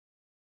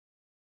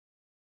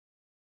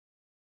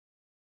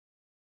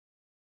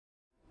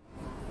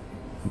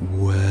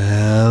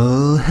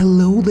Well,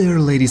 hello there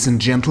ladies and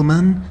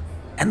gentlemen,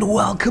 and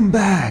welcome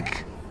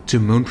back to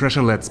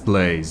Moonpressure Let's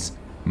Plays.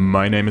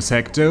 My name is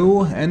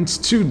Hecto, and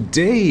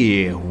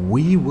today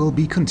we will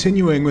be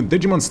continuing with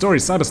Digimon Story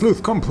Cyber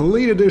Sleuth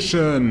Complete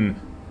Edition!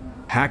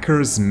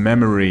 Hacker's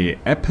Memory,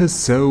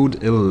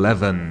 Episode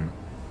 11.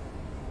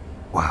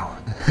 Wow,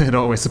 it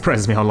always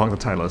surprises me how long the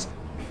title is.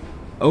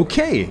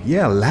 Okay,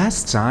 yeah,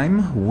 last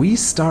time we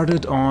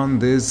started on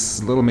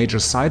this little major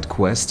side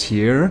quest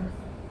here,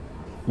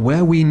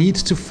 where we need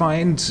to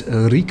find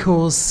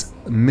Riko's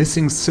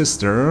missing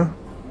sister,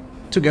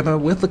 together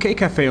with the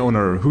K-Cafe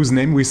owner, whose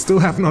name we still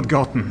have not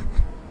gotten.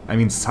 I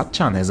mean,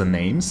 Satchan has a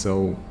name,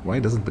 so why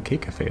doesn't the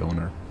K-Cafe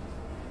owner?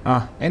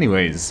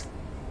 Anyways.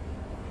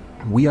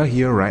 We are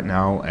here right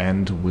now,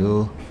 and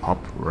we'll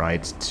hop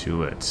right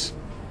to it.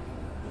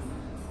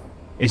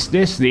 Is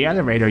this the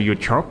elevator you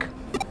took?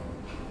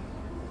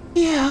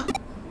 Yeah.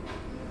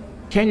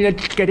 Then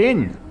let's get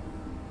in.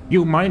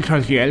 You monitor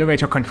the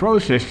elevator control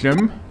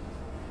system.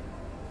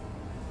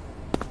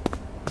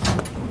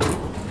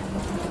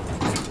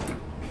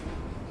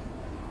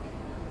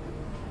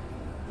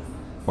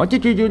 What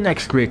did you do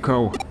next,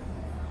 Riko?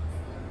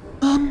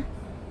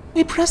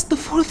 We pressed the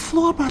 4th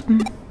floor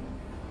button.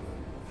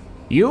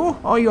 You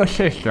or your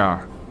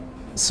sister?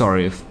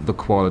 Sorry if the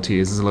quality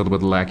is a little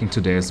bit lacking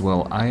today as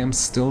well. I am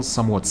still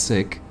somewhat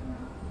sick.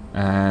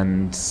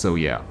 And so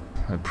yeah,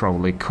 I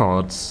probably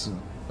caught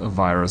a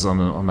virus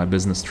on my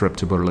business trip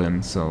to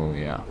Berlin, so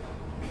yeah.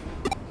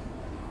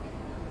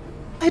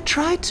 I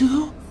tried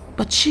to,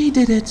 but she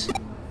did it.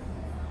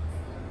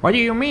 What do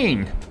you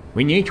mean?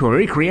 We need to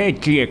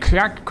recreate the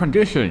exact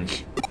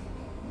conditions.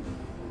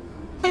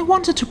 I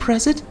wanted to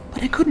press it,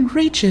 but I couldn't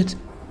reach it,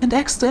 and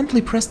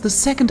accidentally pressed the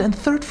 2nd and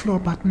 3rd floor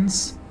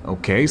buttons.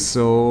 Okay,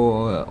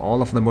 so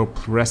all of them were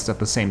pressed at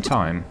the same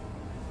time.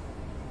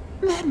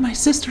 Then my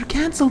sister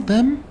cancelled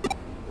them.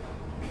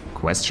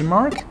 Question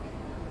mark?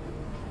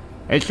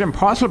 It's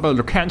impossible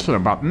to cancel a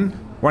button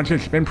once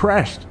it's been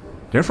pressed.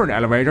 Different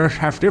elevators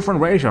have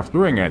different ways of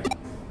doing it.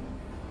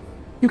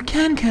 You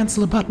can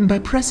cancel a button by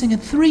pressing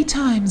it 3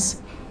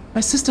 times. My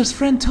sister's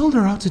friend told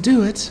her how to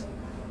do it.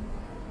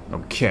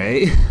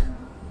 Okay.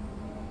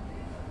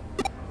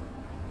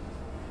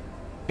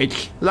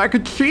 It's like a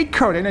cheat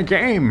code in a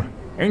game.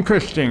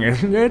 Interesting,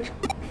 isn't it?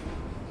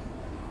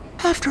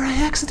 After I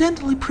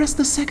accidentally pressed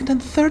the 2nd and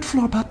 3rd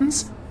floor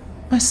buttons,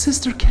 my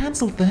sister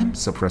cancelled them.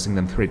 So pressing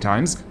them 3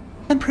 times.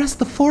 And pressed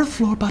the 4th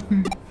floor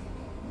button.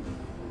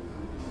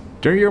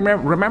 Do you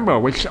remember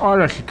which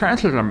order she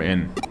canceled them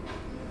in?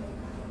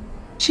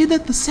 She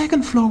did the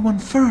 2nd floor one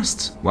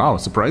first. Wow,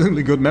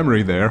 surprisingly good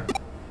memory there.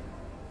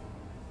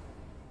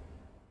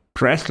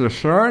 Press the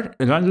 3rd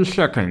and then the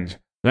 2nd.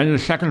 Then the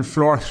 2nd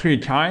floor 3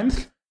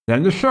 times.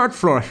 Then the 3rd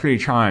floor 3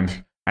 times.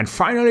 And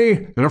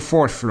finally, the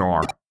 4th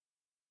floor.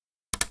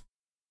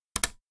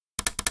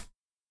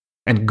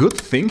 And good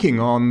thinking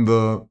on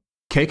the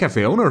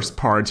K-Cafe owner's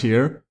part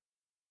here.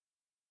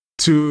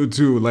 To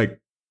like,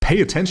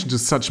 pay attention to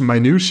such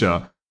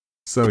minutia.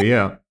 So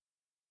yeah.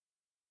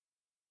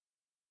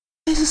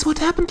 This is what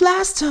happened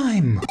last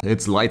time.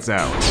 It's lights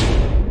out.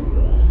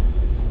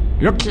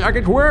 Looks like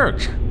it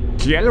worked.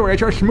 The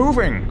elevator's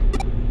moving.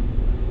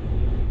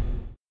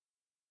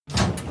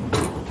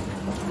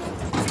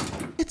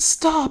 It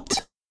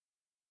stopped.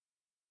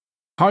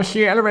 How's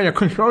the elevator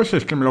control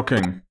system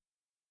looking?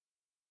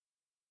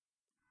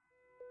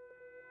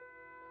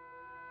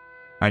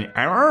 An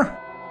error?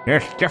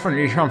 There's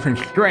definitely something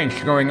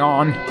strange going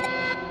on.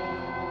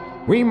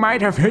 We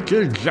might have hit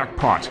the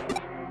jackpot.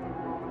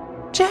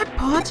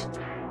 Jackpot?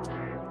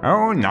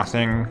 Oh,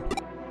 nothing.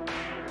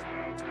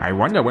 I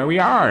wonder where we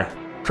are.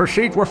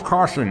 Proceed with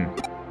caution.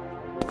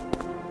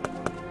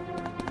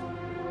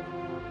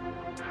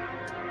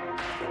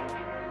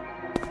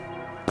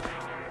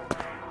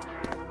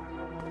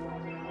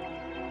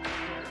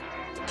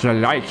 The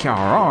lights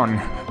are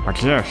on, but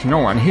there's no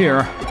one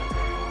here.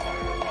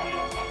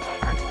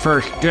 At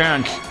first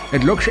glance,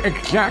 it looks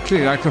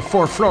exactly like the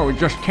 4th floor we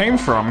just came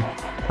from,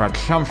 but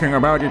something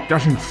about it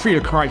doesn't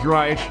feel quite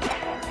right.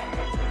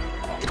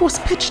 It was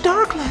pitch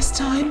dark last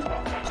time,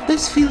 but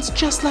this feels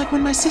just like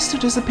when my sister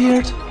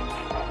disappeared.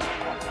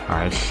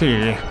 I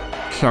see.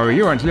 So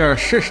you and your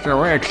sister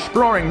were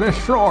exploring this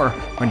floor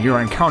when you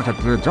encountered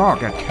the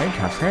dog at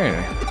K-Cafe.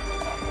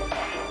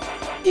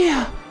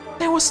 Yeah,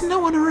 there was no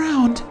one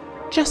around.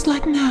 Just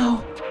like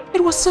now.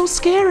 It was so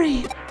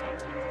scary.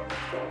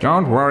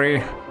 Don't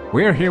worry,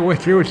 we're here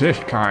with you this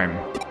time.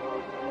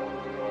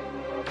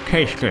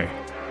 Keisuke,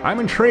 I'm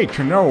intrigued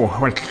to know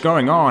what's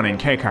going on in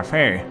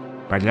K-Cafe,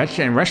 but let's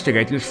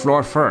investigate this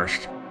floor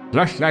first,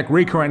 just like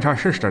Riko and her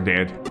sister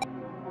did.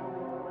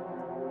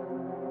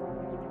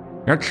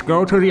 Let's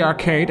go to the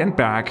arcade and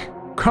back.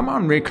 Come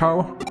on,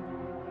 Riko.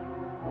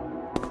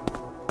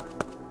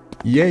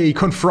 Yay,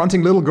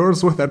 confronting little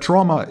girls with their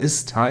trauma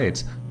is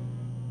tight.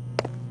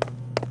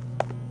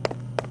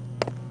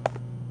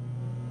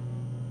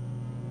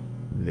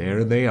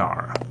 There they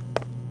are.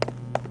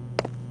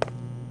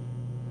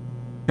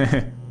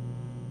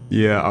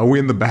 Yeah, are we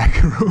in the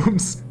back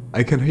rooms?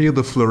 I can hear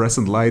the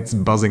fluorescent lights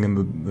buzzing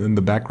in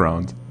the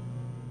background.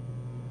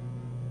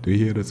 Do you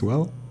hear it as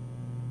well?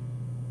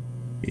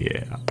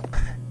 Yeah.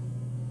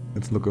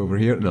 Let's look over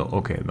here. No,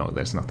 okay, no,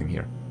 there's nothing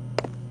here.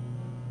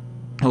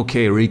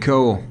 Okay,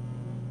 Rico.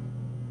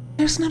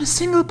 There's not a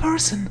single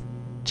person.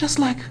 Just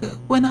like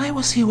when I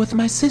was here with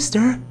my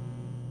sister.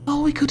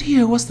 All we could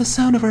hear was the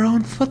sound of our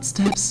own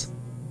footsteps.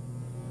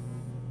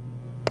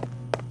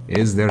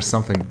 Is there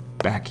something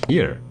back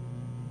here?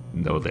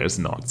 No, there's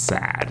not.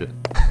 Sad.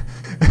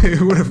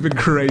 It would have been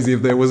crazy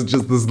if there was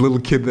just this little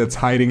kid that's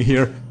hiding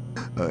here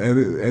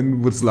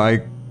and was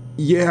like,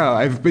 yeah,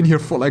 I've been here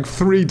for like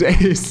 3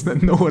 days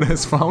and no one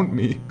has found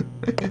me.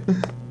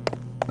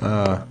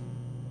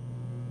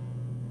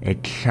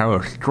 It's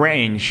so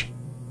strange.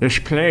 This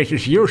place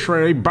is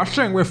usually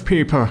bustling with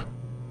people,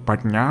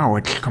 but now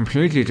it's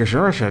completely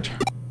deserted.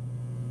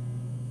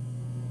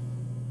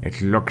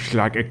 It looks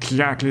like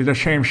exactly the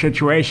same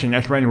situation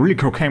as when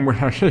Rico came with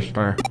her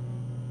sister.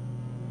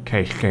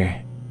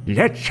 Casey,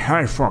 let's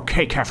head for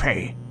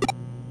K-Cafe.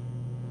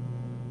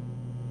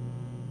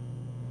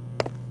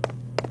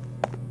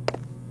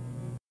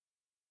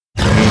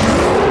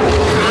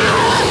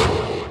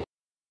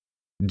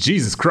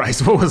 Jesus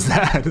Christ, what was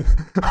that?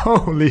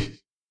 Holy...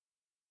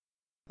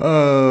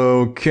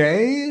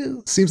 Okay,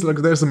 seems like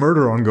there's a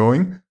murder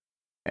ongoing.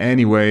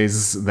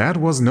 Anyways, that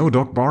was no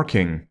dog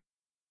barking.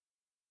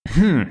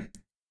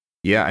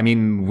 Yeah, I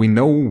mean, we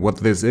know what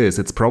this is.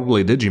 It's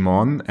probably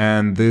Digimon,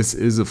 and this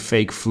is a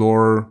fake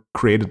floor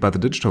created by the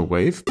digital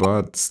wave,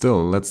 but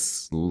still,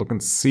 let's look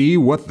and see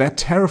what that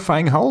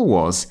terrifying howl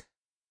was.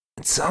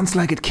 It sounds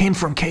like it came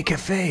from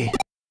K-Cafe.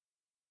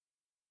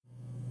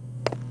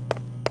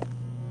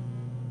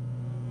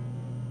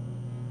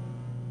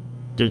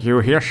 Did you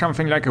hear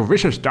something like a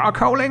vicious dog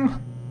howling?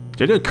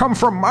 Did it come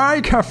from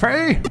my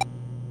cafe?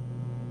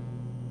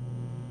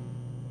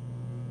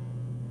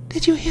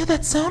 Did you hear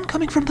that sound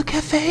coming from the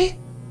cafe?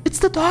 It's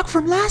the dog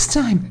from last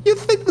time. You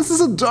think this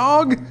is a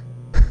dog?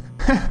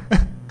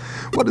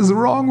 What is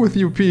wrong with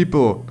you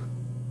people?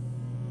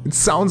 It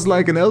sounds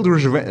like an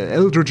Eldritch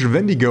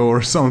Wendigo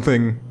or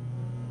something.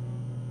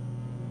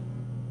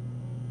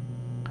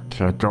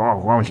 The door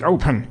won't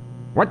open.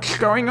 What's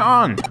going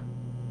on?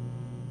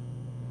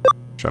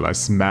 Shall I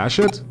smash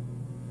it?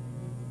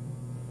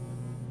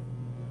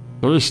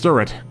 Please do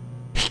it.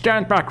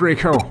 Stand back,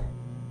 Rico.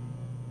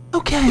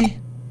 Okay.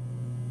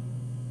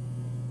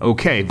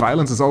 Okay,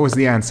 violence is always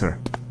the answer.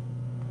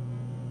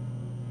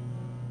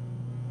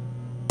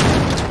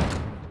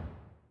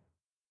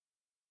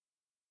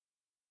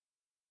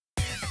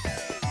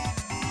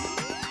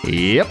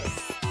 Yep.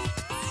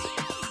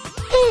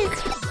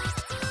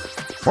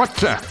 What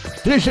the?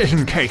 This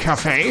isn't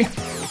K-Cafe.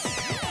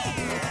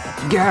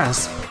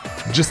 Gasp.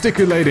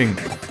 Gesticulating.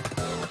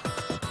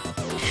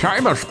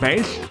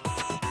 Cyberspace?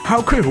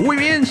 How could we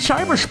be in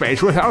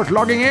cyberspace without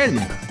logging in?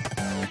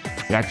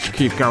 Let's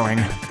keep going.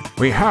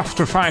 We have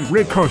to find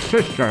Rico's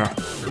sister.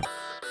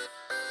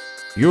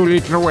 You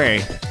lead the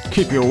way.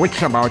 Keep your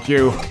wits about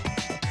you.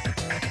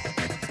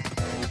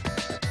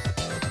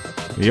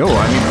 Yo,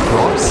 I mean,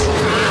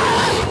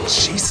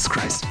 props. Jesus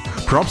Christ.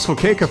 Props for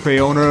K-Cafe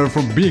owner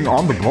for being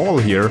on the ball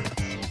here.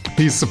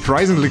 He's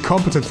surprisingly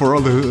competent for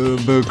all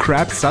the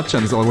crap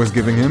Sachan is always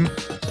giving him.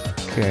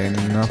 Okay,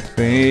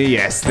 nothing.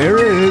 Yes, there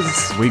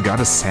is. We got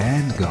a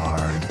sand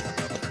guard.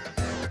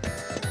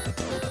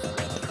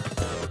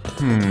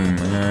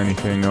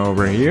 Anything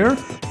over here?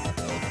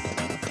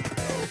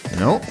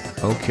 Nope.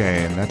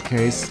 Okay, in that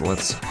case,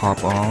 let's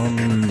hop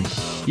on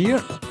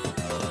here.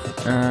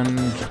 And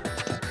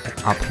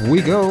up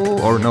we go.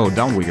 Or no,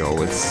 down we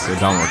go. It's a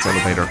downwards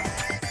elevator.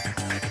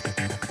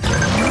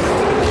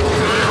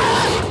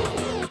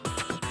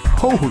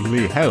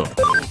 Holy hell.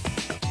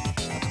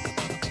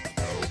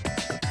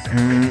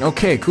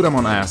 Okay,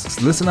 Kudamon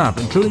asks, listen up,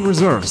 including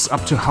reserves,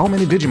 up to how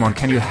many Digimon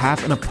can you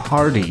have in a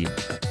party?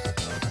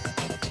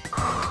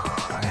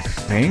 I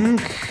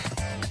think...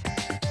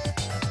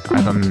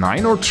 either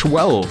 9 or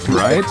 12,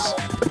 right?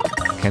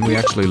 Can we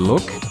actually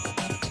look?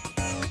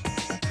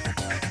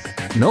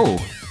 No,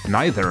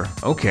 neither.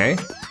 Okay.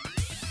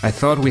 I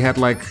thought we had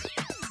like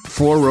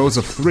 4 rows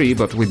of 3,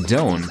 but we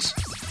don't.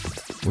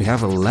 We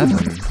have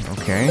 11,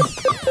 okay.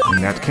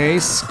 In that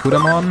case,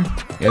 Kudamon,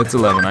 yeah, it's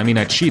 11. I mean,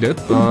 I cheated,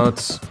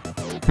 but...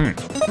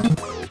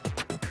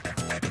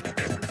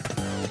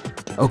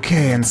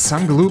 Okay, and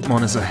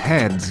Sangalutmon is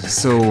ahead,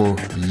 so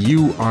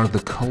you are the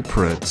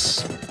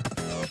culprit.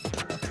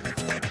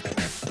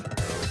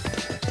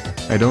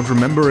 I don't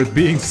remember it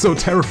being so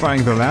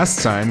terrifying the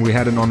last time we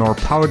had it on our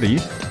party.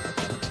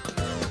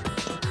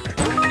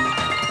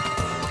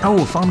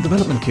 Oh, farm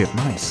development kit,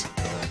 nice.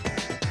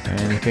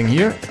 Anything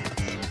here?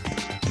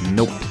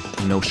 Nope,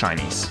 no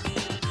shinies.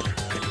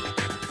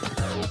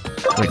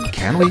 Wait,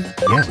 can we?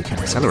 Yeah, we can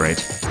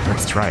accelerate.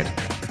 Let's try it.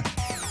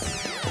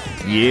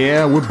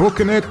 Yeah, we're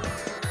booking it.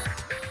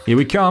 Here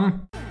we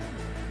come.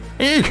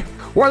 Eek!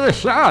 What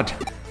is that?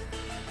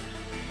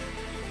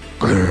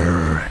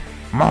 Grrr,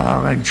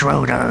 more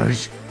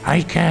intruders.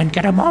 I can't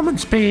get a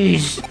moment's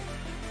peace.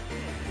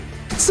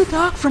 It's the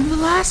dog from the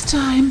last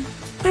time.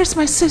 Where's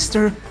my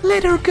sister?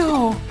 Let her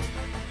go.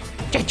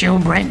 Did you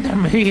bring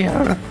them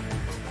here?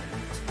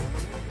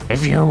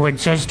 If you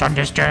insist on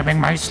disturbing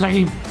my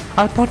sleep,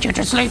 I'll put you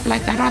to sleep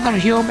like that other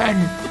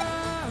human.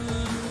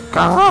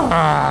 Go.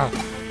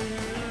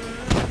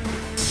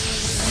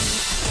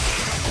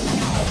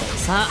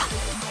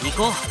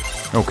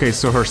 Okay,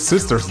 so her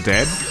sister's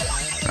dead.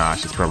 Ah,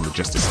 she's probably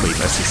just asleep,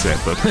 as you said,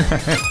 but...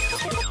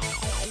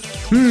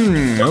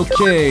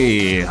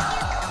 okay.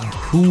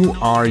 Who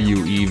are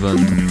you even?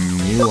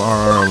 You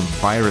are a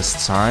virus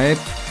type,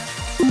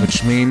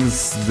 which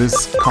means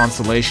this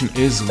constellation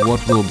is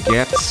what we'll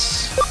get.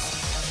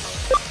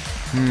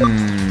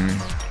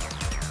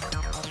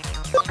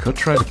 Could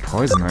try to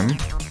poison him.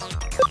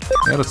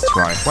 Yeah, let's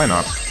try. Why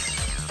not?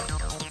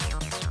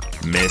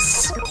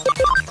 Miss.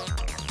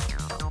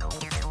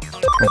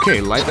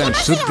 Okay, light damage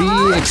should be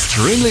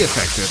extremely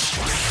effective.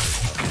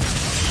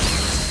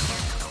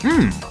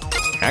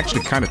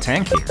 Actually kind of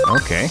tanky.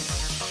 Okay.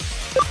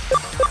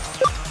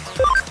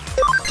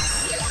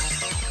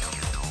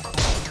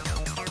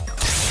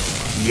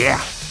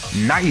 Yeah,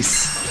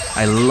 nice!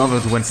 I love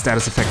it when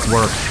status effects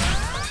work.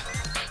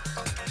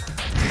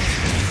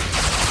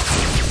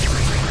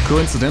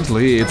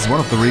 Coincidentally, it's one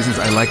of the reasons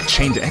I like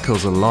chained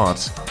echoes a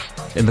lot.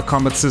 In the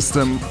combat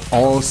system,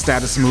 all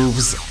status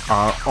moves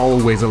are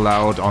always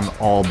allowed on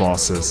all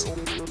bosses.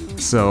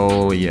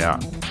 So yeah,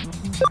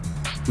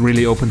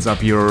 really opens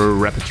up your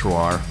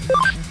repertoire.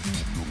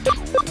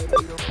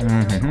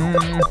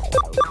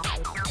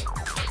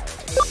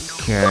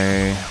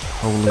 Okay,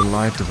 Holy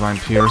Light, Divine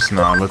Pierce.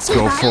 Now let's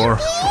go for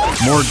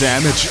more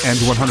damage and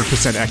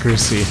 100%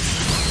 accuracy.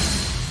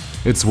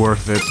 It's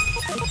worth it.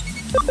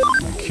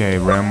 Okay,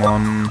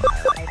 Ramon.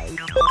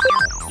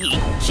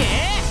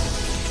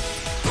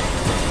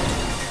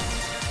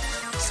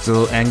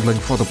 Still angling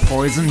for the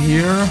poison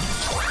here.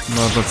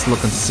 But let's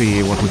look and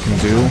see what we can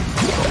do.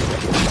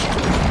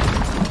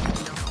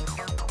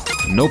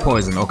 No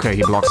poison. Okay,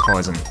 he blocks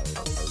poison.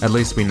 At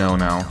least we know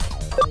now.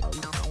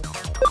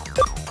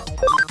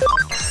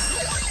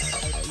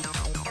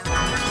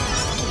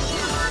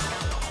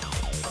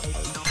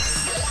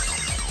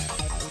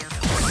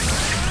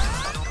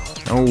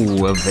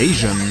 Oh,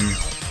 evasion.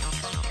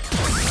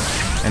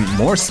 And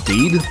more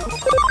speed?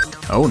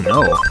 Oh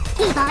no.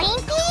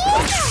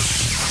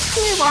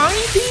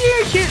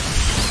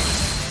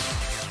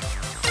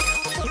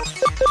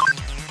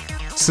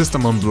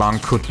 System on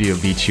Blanc could be a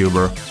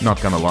VTuber, not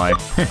gonna lie.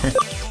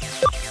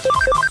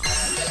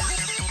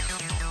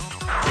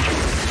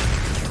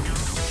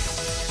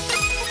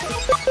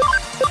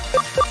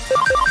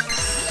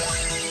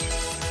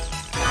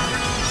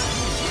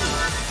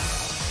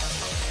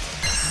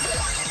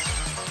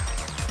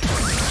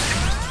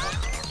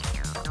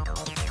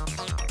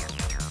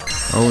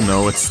 Oh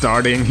no, it's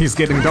starting. He's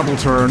getting double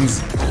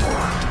turns.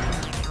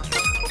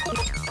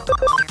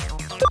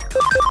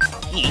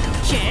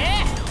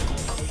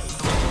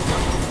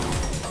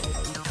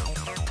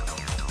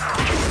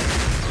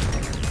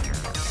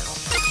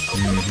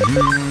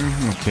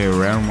 Okay,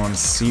 round one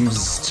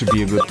seems to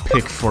be a good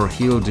pick for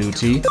heal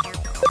duty in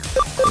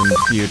the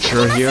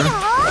future here,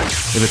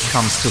 if it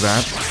comes to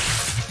that.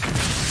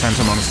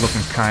 Phantomon is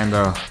looking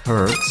kinda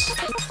hurt.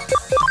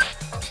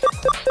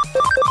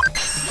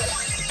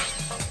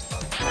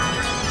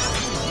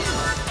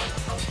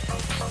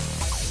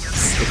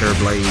 Sticker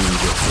blade.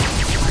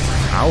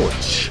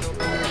 Ouch.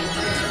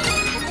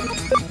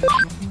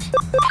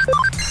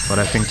 But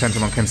I think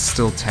Tentomon can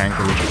still tank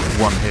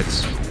one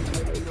hit.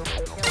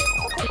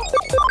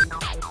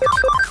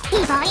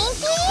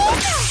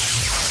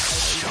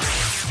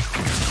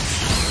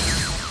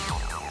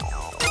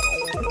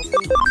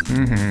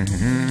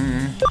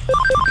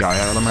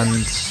 Gaia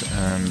element,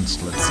 and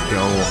let's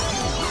go.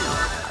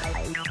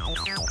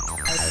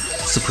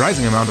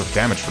 Surprising amount of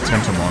damage for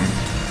Tentomon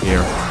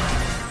here.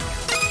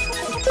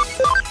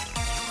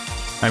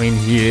 I mean,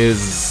 he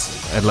is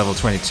at level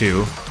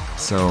 22,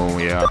 so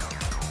yeah.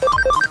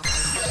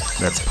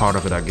 That's part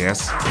of it, I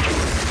guess.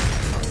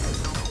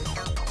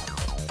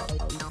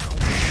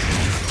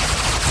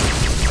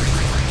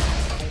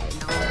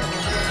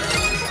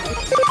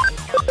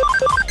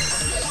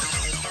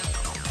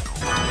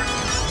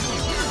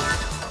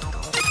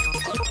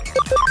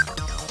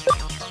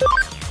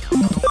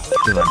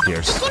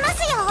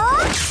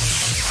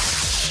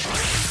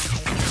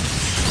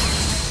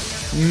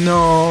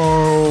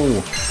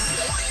 No!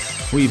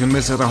 We even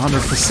miss at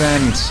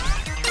 100%.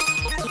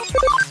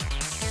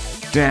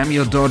 Damn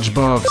your dodge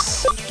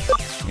buffs.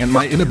 And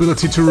my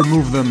inability to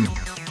remove them.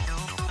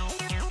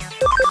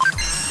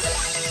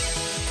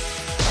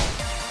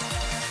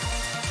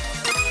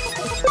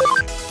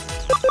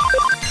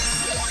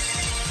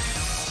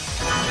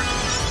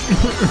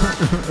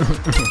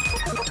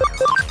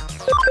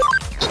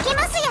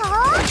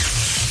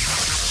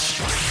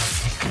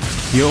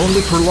 You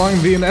only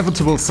prolong the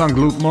inevitable,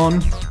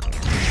 Sangloopmon.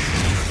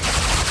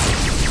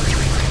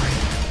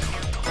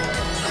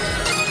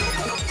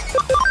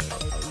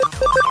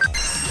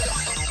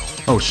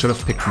 Oh, should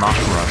have picked Mark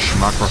Rush.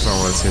 Mark Rush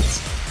always hits.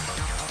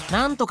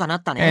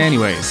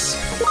 Anyways.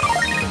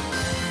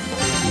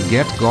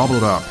 get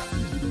gobbled up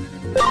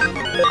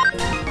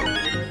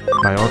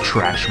by our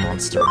trash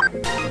monster.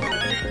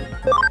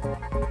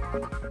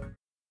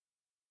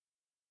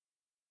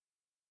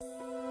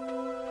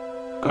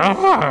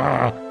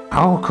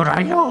 How could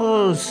I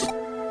lose?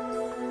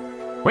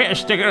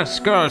 Where's the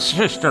girl's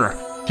sister?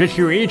 Did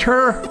you eat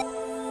her?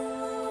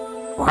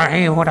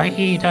 Why would I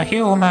eat a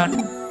human?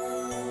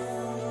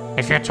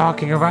 If you're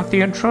talking about the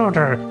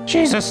intruder,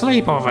 she's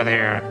asleep over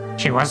there.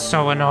 She was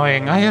so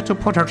annoying, I had to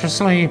put her to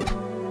sleep.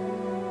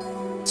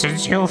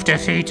 Since you've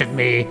defeated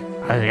me,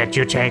 I'll let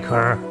you take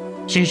her.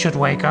 She should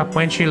wake up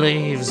when she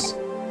leaves.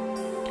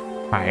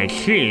 I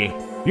see.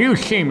 You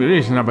seem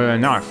reasonable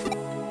enough.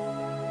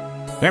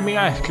 Let me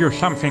ask you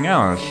something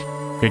else.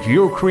 Did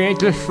you create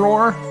this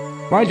floor?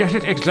 Why does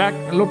it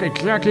look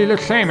exactly the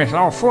same as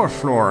our 4th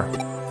floor?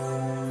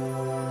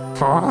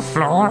 4th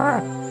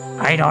floor?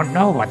 I don't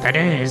know what that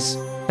is.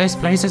 This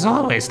place has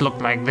always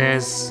looked like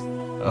this.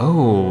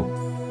 Oh,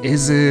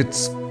 is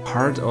it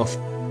part of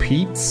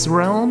Pete's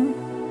realm?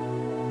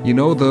 You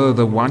know,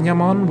 the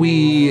Wanyamon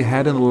we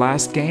had in the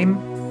last game?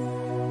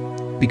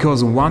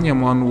 Because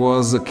Wanyamon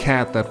was a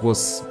cat that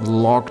was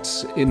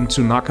locked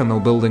into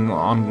Nakano building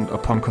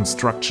upon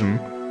construction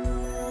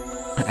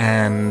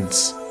and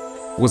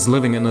was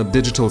living in a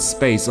digital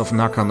space of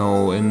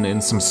Nakano in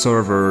some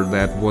server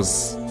that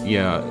was,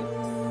 yeah,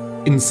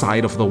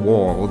 inside of the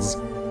walls.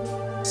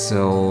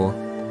 So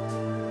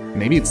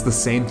maybe it's the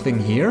same thing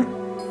here?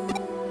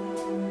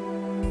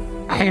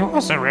 I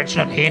was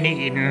originally in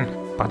Eden,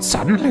 but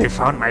suddenly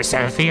found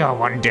myself here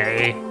one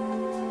day.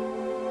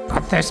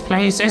 But this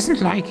place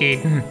isn't like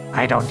Eden.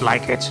 I don't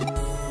like it.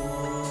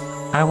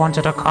 I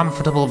wanted a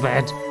comfortable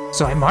bed,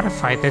 so I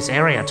modified this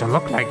area to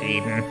look like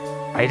Eden.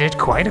 I did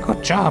quite a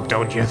good job,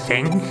 don't you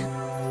think?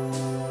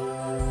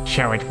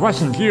 So it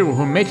wasn't you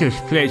who made this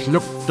place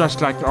look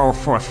just like our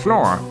 4th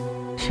floor?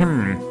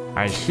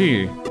 I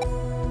see.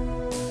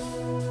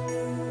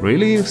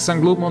 Really,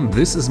 Sanglopmon,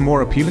 this is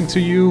more appealing to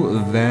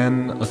you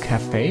than a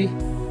cafe?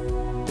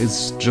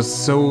 It's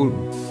just so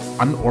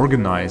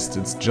unorganized,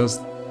 it's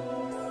just...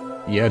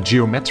 yeah,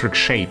 geometric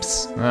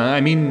shapes.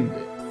 I mean,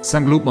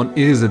 Sanglopmon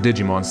is a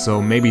Digimon,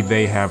 so maybe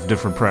they have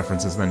different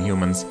preferences than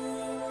humans.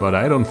 But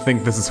I don't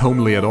think this is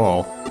homely at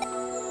all.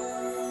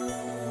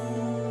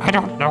 I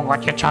don't know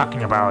what you're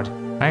talking about.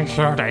 I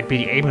thought I'd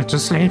be able to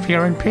sleep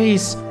here in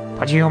peace,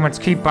 but humans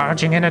keep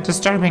barging in and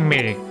disturbing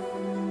me.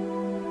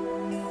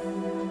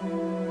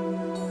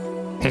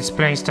 This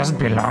place doesn't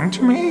belong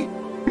to me?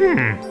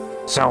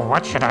 So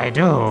what should I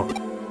do?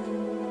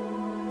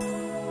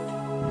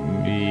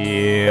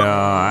 Yeah,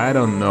 I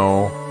don't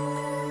know.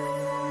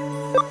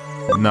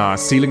 Nah,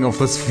 sealing off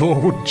this floor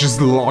would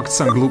just lock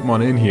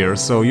Sanglopmon in here,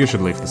 so you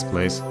should leave this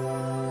place.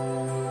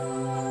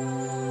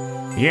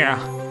 Yeah,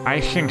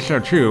 I think so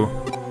too.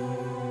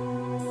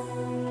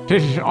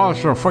 This is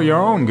also for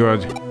your own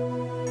good.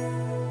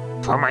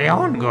 For my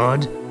own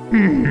good?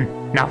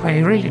 Now I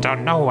really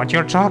don't know what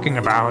you're talking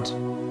about.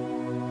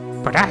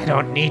 But I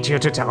don't need you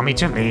to tell me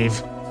to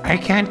leave. I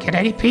can't get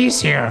any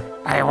peace here.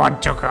 I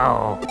want to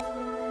go.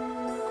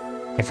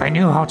 If I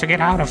knew how to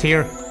get out of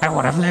here, I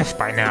would have left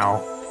by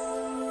now.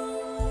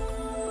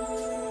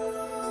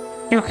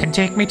 You can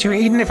take me to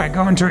Eden if I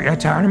go into your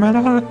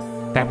terminal?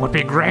 That would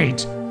be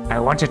great. I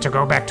wanted to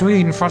go back to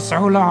Eden for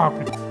so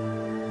long.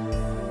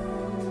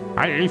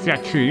 I leave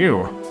that to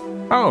you.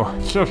 Oh,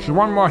 just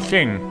one more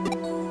thing.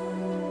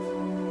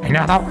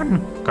 Another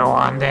one? Go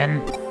on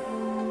then.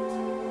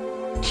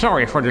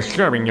 Sorry for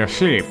disturbing your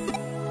sleep.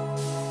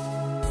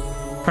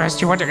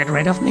 First you want to get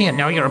rid of me and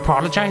now you're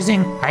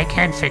apologizing? I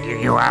can't figure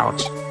you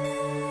out.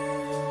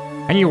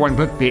 Anyone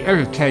would be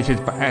irritated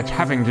at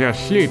having their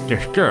sleep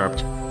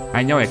disturbed.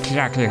 I know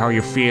exactly how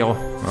you feel.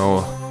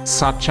 Oh,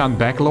 Satchan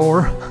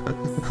backlore?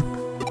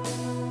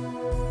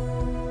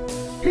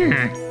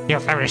 You're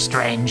very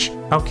strange.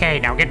 Okay,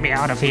 now get me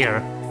out of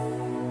here.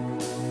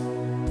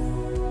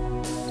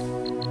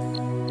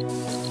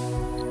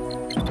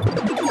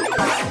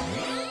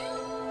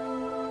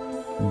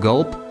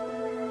 Gulp.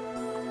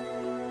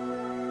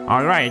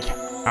 Alright,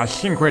 I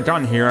think we're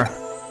done here.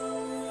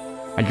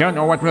 I don't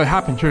know what will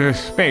happen to this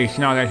space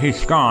now that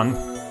he's gone.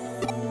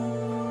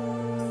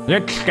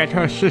 Let's get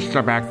her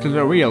sister back to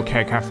the real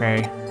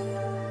K-Cafe.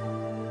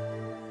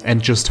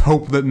 And just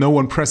hope that no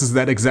one presses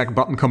that exact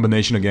button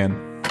combination again.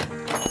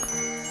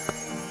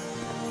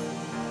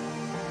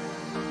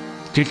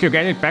 Did you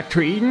get it back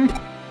to Eden?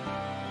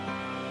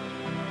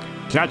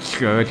 That's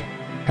good.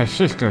 Her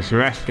sister's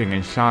resting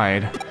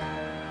inside.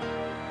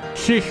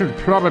 She should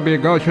probably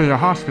go to the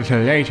hospital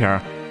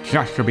later,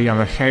 just to be on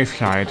the safe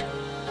side.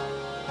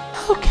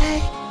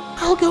 Okay,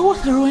 I'll go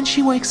with her when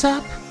she wakes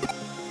up.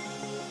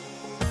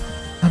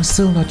 I'm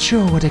still not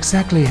sure what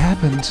exactly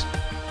happened.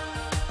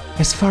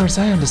 As far as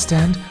I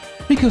understand,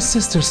 Riko's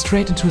sister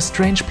strayed into a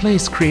strange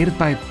place created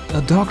by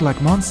a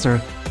dog-like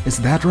monster. Is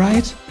that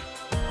right?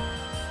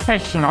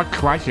 It's not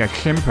quite that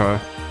simple.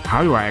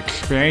 How do I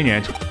explain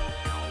it?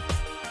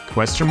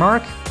 Question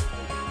mark?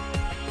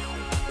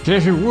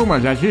 There's a rumor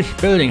that this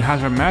building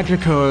has a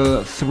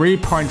magical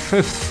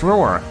 3.5th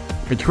floor.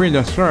 between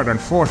the 3rd and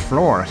 4th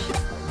floors.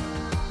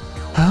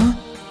 Huh?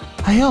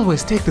 I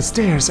always take the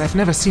stairs. I've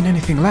never seen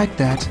anything like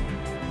that.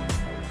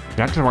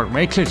 That's what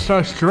makes it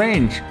so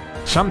strange.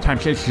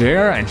 Sometimes it's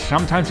there and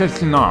sometimes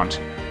it's not.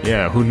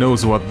 Yeah, who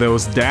knows what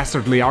those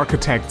dastardly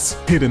architects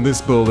hid in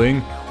this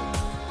building.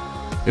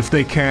 If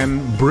they can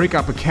brick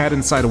up a cat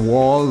inside a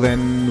wall,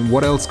 then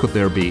what else could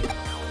there be?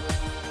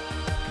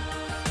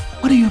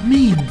 What do you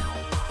mean?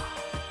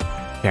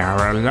 There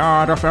are a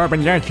lot of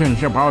urban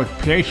legends about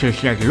places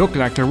that look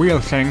like the real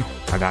thing,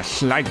 but are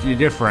slightly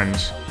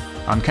different.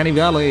 Uncanny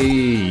Valley,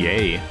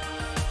 yay.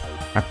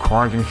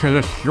 According to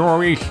the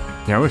stories,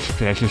 those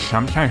places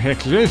sometimes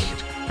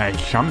exist, and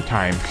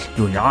sometimes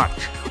do not.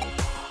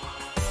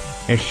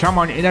 If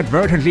someone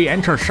inadvertently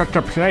enters such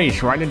a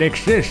place while it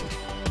exists,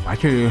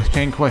 what do you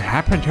think will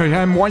happen to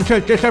them once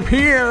it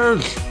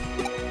disappears?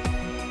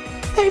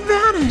 They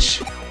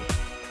vanish!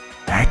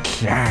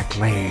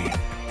 Exactly.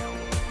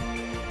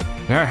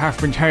 There have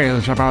been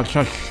tales about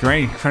such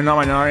strange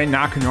phenomena in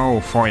Nakano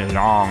for a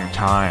long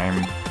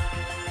time.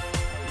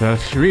 The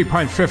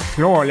 3.5th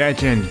floor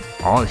legend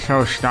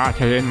also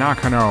started in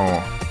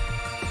Nakano.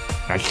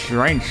 That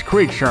strange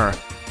creature,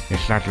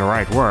 is that the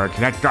right word,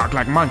 that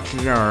dog-like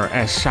monster,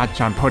 as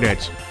Satchan put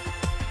it.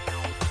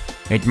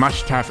 It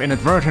must have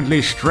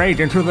inadvertently strayed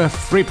into the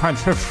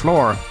 3.5th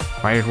floor,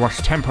 where it was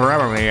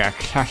temporarily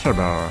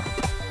accessible.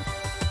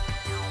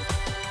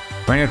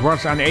 When it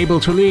was unable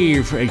to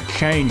leave, it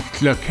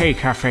changed the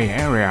K-Cafe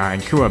area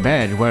into a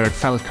bed where it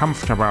felt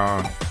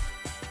comfortable.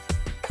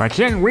 But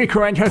then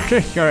Rico and her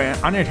sister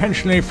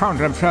unintentionally found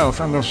themselves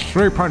on the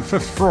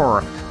 3.5th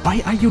floor.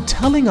 Why are you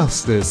telling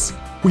us this?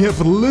 We have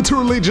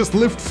literally just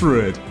lived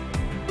through it.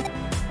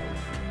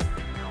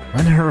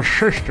 When her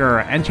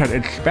sister entered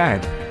its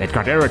bed, it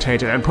got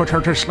irritated and put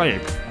her to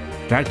sleep.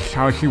 That's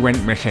how she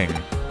went missing.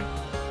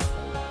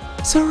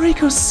 So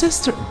Rico's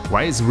sister...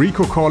 Why is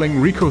Rico calling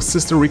Rico's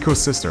sister?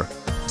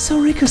 So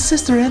Rico's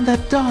sister and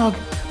that dog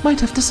might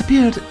have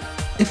disappeared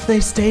if they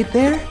stayed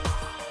there?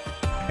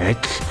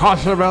 It's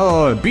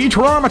possible! Be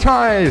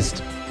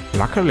traumatized!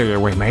 Luckily,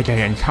 we made it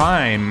in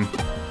time.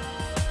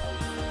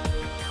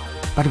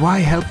 But why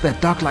help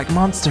that dog-like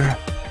monster?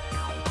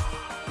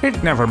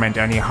 It never meant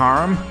any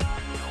harm.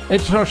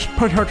 It just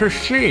put her to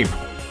sleep.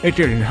 It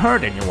didn't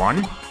hurt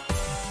anyone.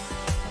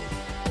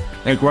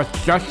 It was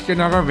just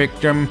another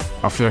victim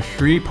of the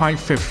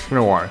 3.5th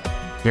floor.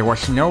 There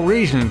was no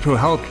reason to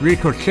help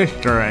Rico's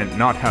sister and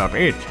not help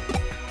it.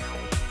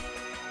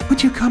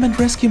 Would you come and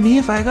rescue me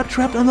if I got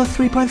trapped on the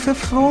 3.5th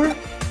floor?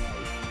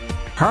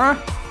 Huh?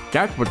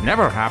 That would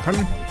never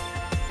happen.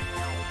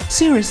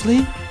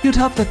 Seriously? You'd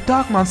help that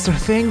dog monster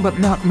thing, but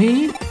not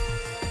me?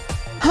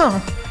 Huh,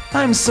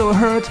 I'm so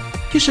hurt.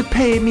 You should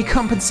pay me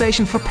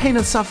compensation for pain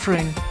and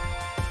suffering.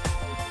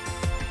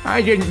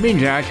 I didn't mean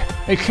that.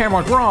 It came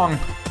out wrong.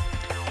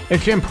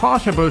 It's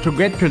impossible to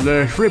get to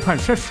the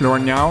 3.5th floor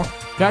now.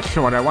 That's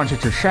what I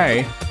wanted to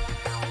say.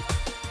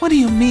 What do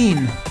you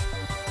mean?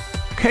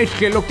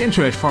 Keisuke looked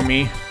into it for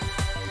me.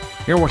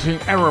 There was an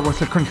error with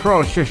the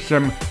control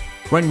system.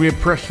 When we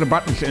pressed the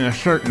buttons in a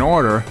certain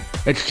order,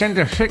 it sent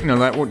a signal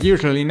that would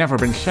usually never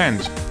been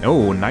sent.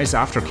 Oh, nice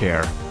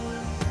aftercare.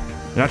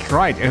 That's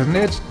right, isn't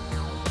it?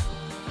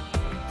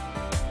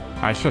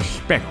 I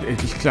suspect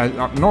it's an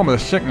abnormal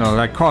signal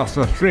that caused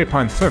the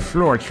 3.5th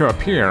floor to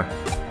appear.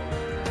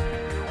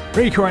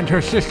 Rico and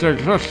her sister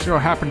just so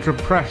happened to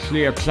press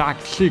the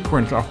exact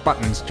sequence of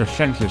buttons to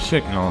send the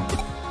signal.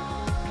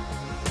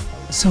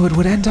 So it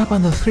would end up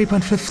on the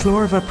 3.5th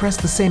floor if I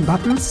pressed the same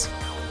buttons?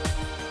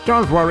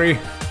 Don't worry,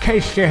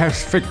 Keisuke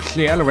has fixed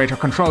the elevator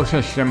control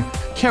system,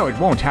 so it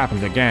won't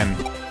happen again.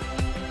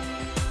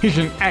 He's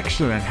an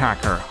excellent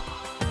hacker.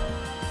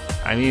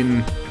 I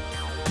mean,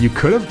 you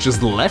could have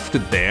just left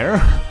it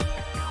there.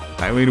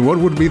 I mean, what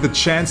would be the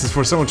chances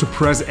for someone to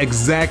press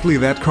exactly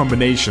that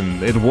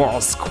combination? It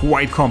was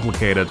quite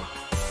complicated.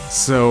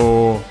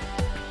 So,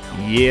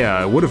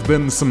 yeah, it would have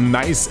been some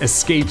nice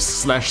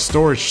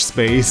escape/storage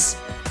space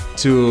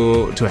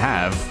to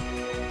have.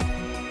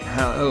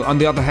 On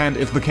the other hand,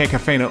 if the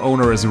K-Cafe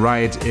owner is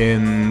right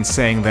in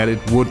saying that it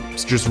would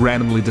just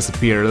randomly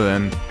disappear,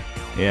 then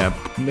yeah,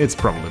 it's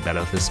probably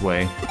better this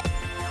way.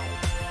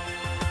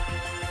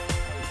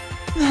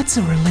 That's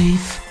a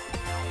relief.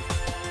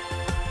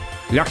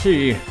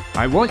 Lucky,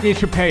 I won't need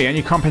to pay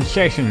any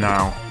compensation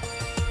now.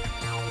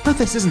 But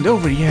this isn't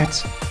over yet.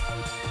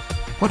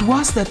 What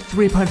was that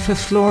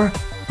 3.5th floor?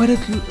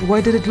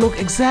 Why did it look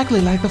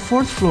exactly like the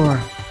 4th floor?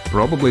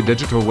 Probably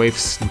Digital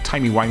Wave's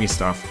timey-wimey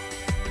stuff.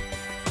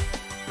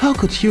 How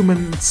could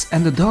humans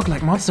and a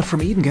dog-like monster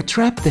from Eden get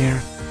trapped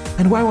there?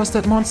 And why was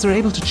that monster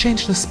able to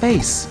change the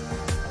space?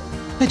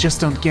 I just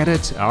don't get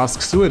it. Ask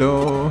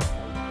Suido.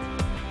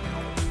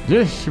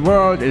 This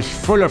world is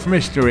full of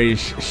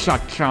mysteries,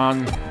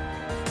 Satchan.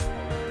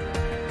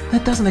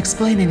 That doesn't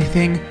explain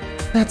anything.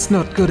 That's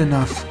not good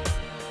enough.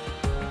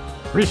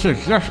 We should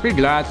just be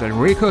glad that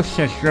Rico's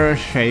sister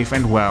is safe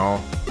and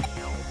well.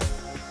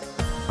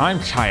 I'm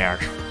tired.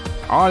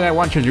 All I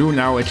want to do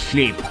now is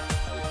sleep.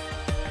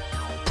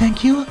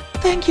 Thank you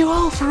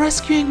all for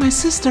rescuing my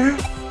sister.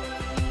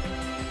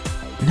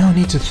 No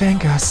need to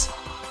thank us.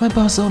 My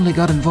boss only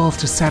got involved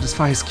to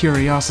satisfy his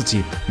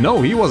curiosity.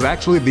 No, he was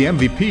actually the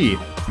MVP.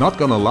 Not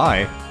gonna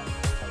lie.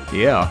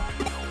 Yeah.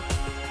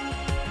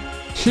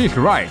 She's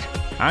right.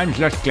 I'm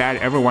just glad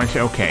everyone's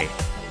okay.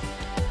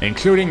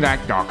 Including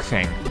that dog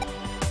thing.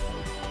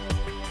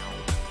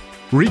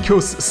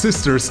 Rico's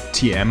sister's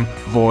TM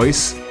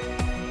voice.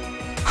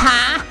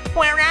 Huh?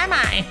 Where am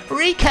I?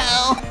 Rico!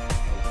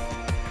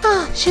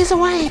 Oh, she's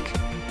awake.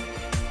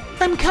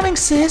 I'm coming,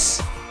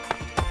 sis.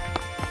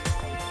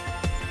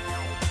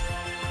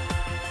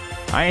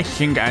 I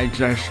think I'll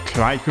just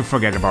try to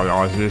forget about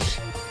all this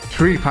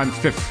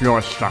 3.5th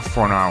floor stuff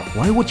for now.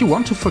 Why would you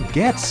want to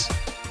forget?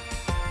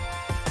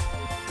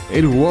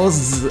 It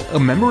was a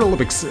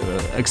memorable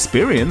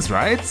experience,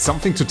 right?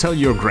 Something to tell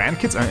your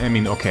grandkids? I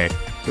mean, okay,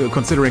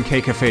 considering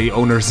K-Cafe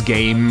owner's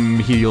game,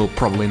 he'll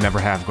probably never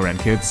have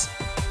grandkids.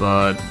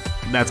 But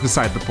that's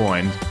beside the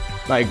point.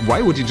 Like,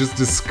 why would you just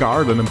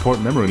discard an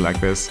important memory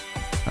like this?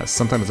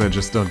 Sometimes I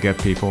just don't get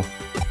people.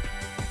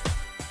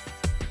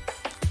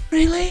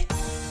 Really?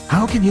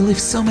 How can you leave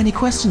so many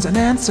questions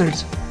unanswered?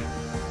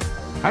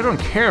 I don't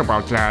care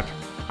about that.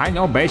 I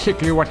know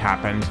basically what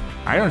happened.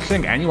 I don't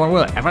think anyone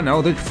will ever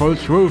know the full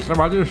truth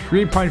about the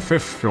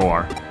 3.5th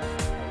floor.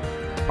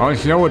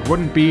 Although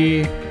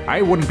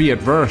I wouldn't be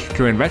adverse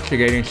to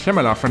investigating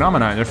similar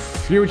phenomena in the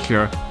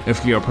future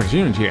if the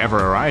opportunity ever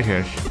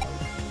arises.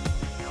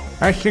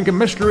 I think a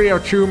mystery or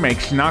two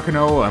makes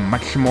Nakano a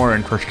much more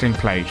interesting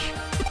place.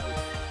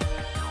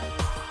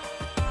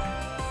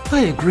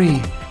 I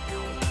agree.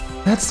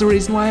 That's the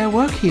reason why I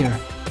work here.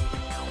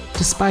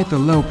 Despite the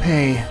low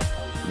pay.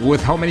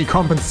 With how many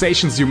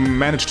compensations you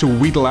managed to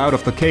wheedle out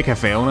of the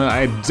K-Cafe owner,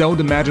 I don't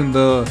imagine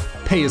the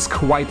pay is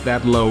quite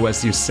that low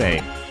as you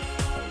say.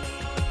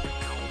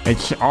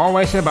 It's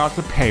always about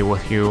the pay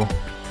with you.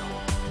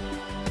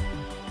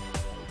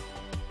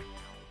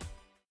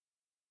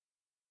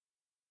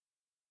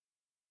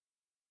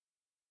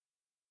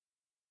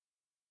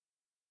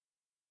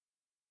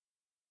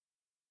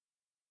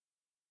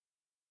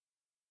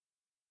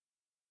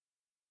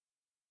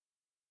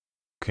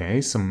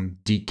 Okay, some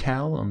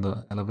decal on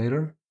the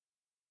elevator.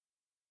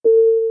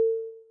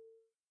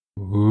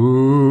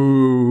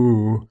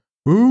 Ooh.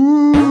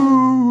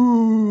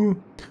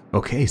 Ooh.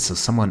 Okay, so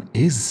someone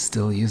is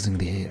still using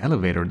the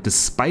elevator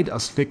despite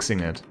us fixing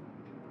it.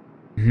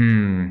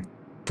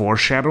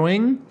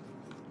 Foreshadowing?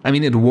 I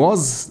mean, it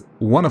was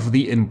one of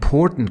the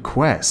important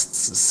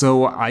quests,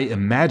 so I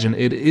imagine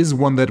it is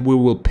one that we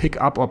will pick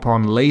up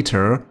upon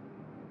later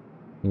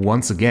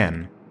once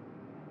again.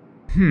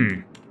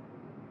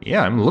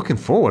 Yeah, I'm looking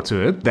forward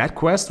to it. That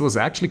quest was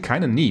actually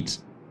kind of neat.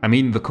 I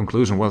mean, the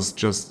conclusion was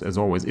just, as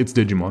always, it's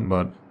Digimon,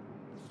 but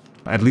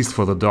at least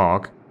for the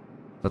dog.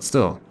 But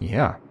still,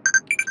 yeah.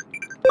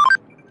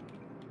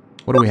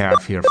 What do we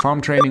have here?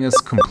 Farm training is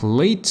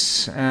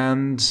complete,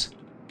 and...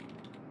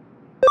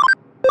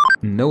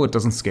 no, it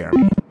doesn't scare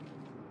me.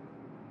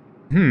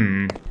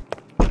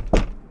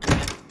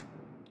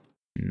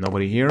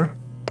 Nobody here?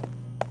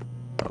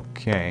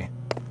 Okay.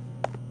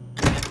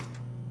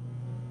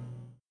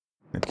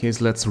 In that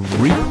case, let's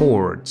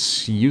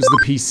report. Use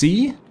the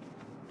PC.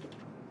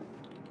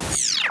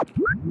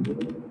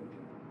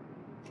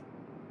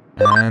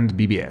 And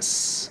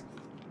BBS.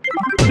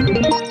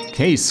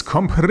 Case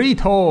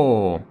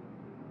completo!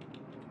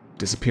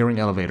 Disappearing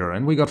elevator,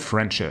 and we got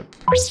friendship.